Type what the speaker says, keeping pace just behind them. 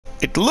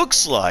It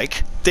looks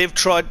like they've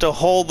tried to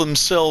haul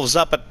themselves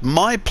up at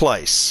my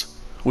place,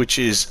 which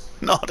is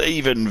not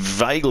even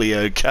vaguely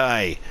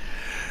okay.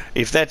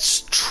 If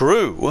that's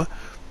true,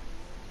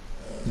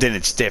 then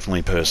it's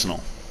definitely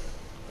personal.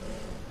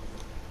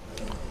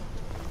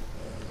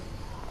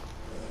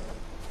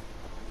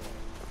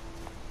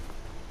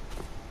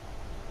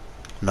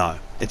 No,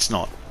 it's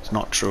not. It's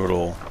not true at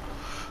all.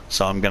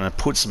 So I'm going to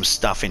put some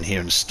stuff in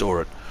here and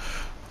store it.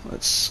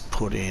 Let's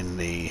put in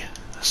the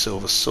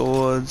silver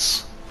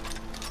swords.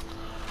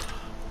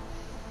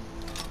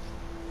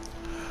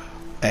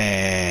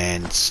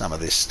 And some of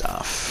this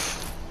stuff.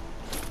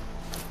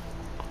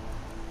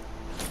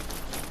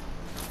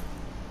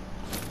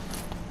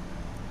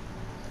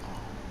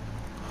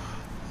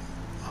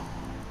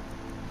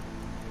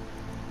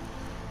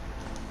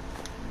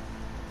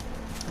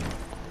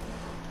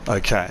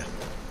 Okay.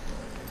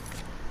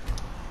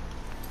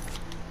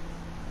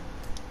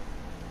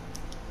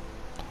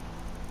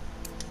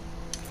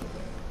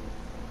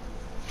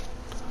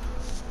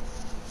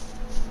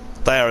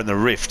 They are in the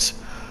rift.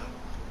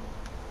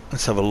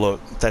 Let's have a look.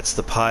 That's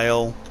the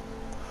Pale.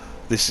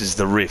 This is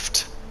the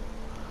rift.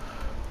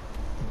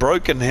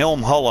 Broken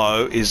Helm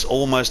Hollow is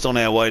almost on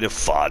our way to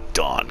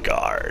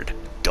Dawnguard.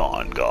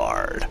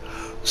 Dawnguard.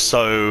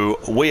 So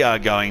we are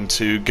going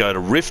to go to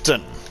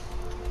Riften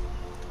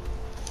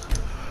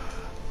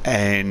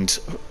and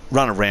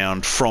run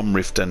around from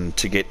Riften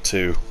to get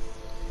to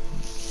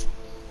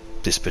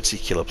this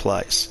particular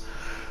place.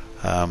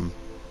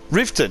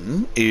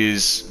 Riften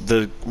is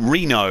the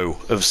Reno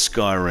of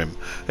Skyrim.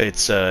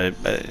 It's a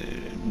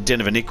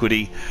den of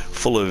iniquity,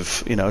 full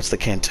of, you know, it's the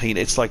cantina.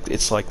 It's like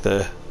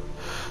the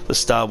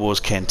Star Wars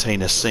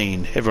cantina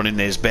scene. Everyone in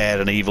there is bad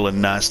and evil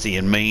and nasty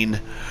and mean.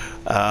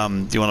 You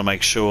want to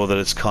make sure that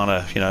it's kind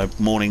of, you know,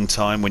 morning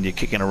time when you're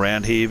kicking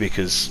around here,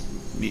 because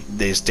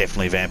there's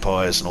definitely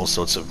vampires and all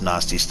sorts of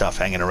nasty stuff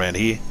hanging around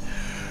here.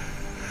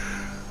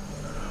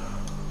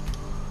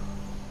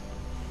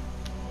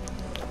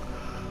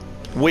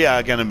 We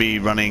are going to be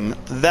running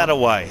that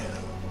away.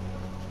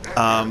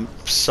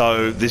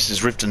 So this is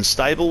Riften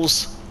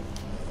Stables.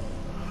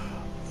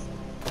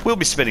 We'll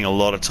be spending a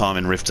lot of time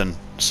in Riften,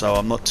 so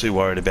I'm not too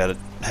worried about it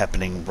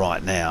happening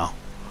right now.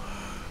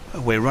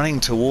 We're running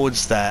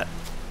towards that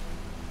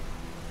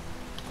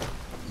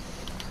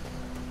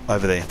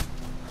over there.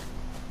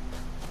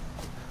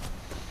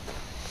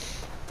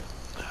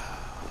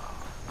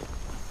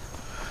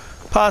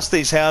 Past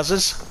these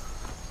houses.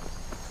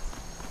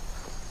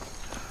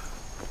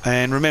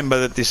 And remember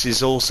that this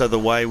is also the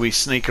way we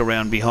sneak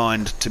around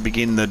behind to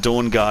begin the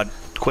Dawnguard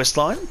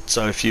questline.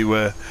 So if you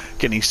were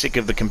getting sick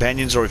of the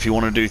companions, or if you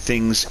want to do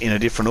things in a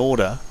different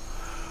order,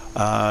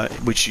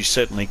 which you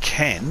certainly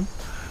can,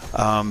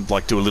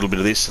 like do a little bit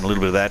of this and a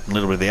little bit of that and a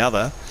little bit of the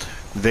other,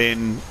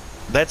 then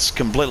that's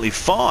completely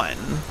fine.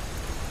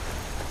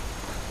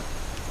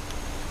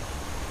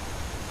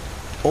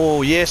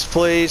 Oh yes,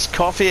 please,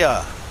 coffee.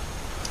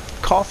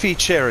 Coffee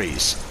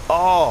cherries.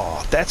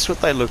 Oh, that's what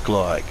they look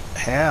like.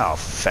 How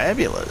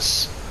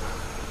fabulous.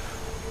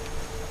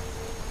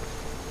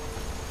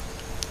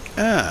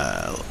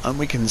 And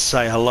we can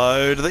say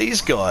hello to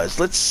these guys.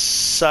 Let's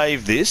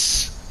save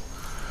this.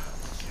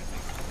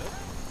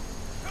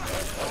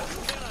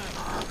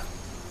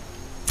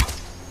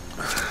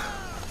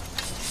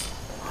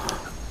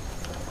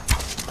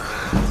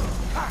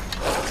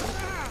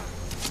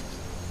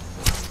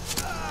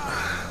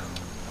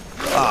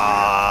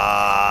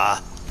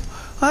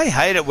 I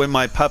hate it when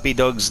my puppy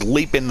dogs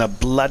leap in the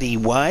bloody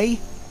way.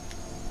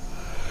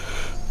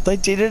 They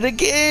did it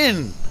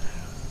again.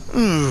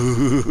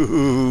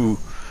 Ooh.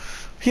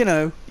 You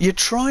know, you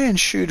try and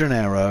shoot an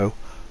arrow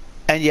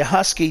and your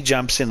husky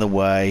jumps in the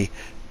way,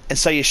 and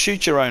so you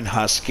shoot your own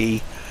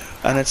husky,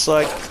 and it's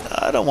like,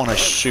 I don't want to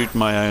shoot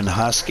my own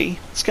husky.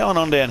 What's going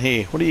on down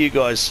here? What are you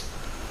guys?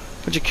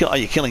 What'd you kill? Oh,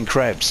 you're killing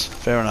crabs.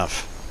 Fair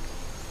enough.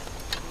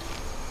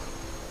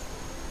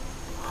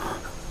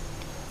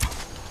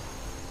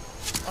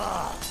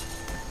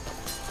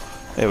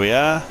 There we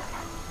are.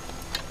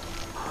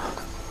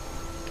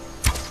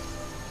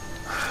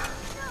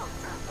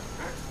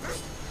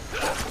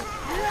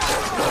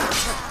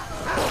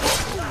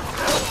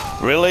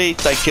 Really?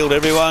 They killed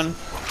everyone?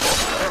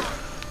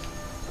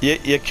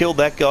 You killed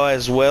that guy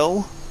as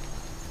well?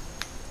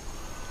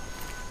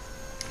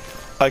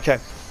 Okay.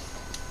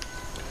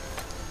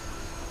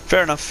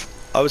 Fair enough.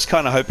 I was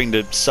kind of hoping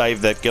to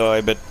save that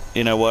guy, but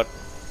you know what?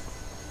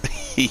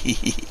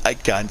 I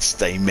can't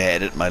stay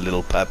mad at my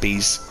little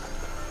puppies.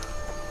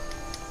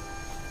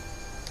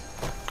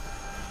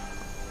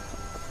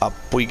 Up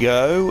we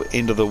go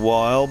into the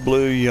wild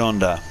blue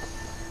yonder.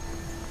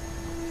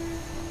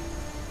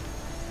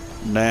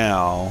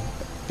 Now,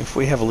 if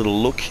we have a little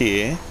look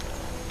here.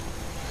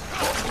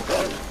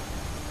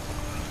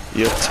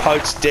 You're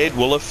totes dead,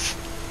 Wolf.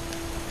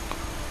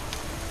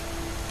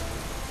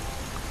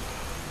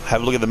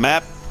 Have a look at the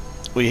map.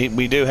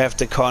 We do have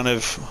to kind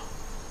of...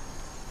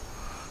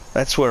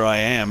 That's where I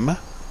am.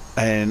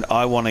 And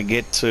I want to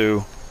get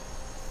to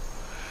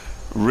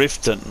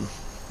Riften.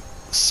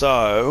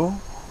 So...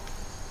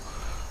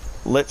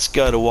 let's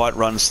go to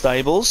Whiterun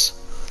Stables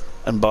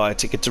and buy a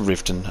ticket to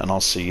Riften, and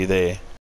I'll see you there.